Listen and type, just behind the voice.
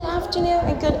afternoon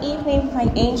and good evening, my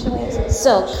angelings.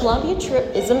 So, Colombia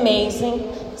trip is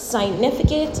amazing,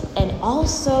 significant, and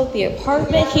also the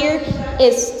apartment here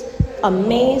is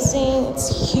amazing.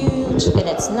 It's huge and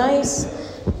it's nice.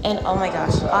 And oh my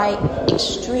gosh, I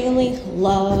extremely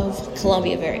love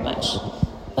Colombia very much.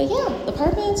 But yeah, the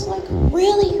apartment's like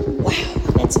really wow,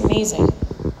 it's amazing.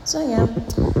 So yeah,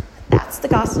 that's the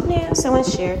gossip news I want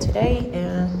to share today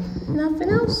and nothing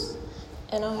else.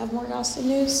 And I'll have more gossip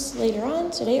news later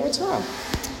on, today or tomorrow.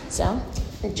 So,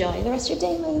 enjoy the rest of your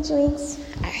day, my angelings.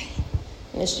 All right.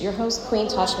 And this is your host, Queen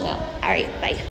Tosh Manel. All right, bye.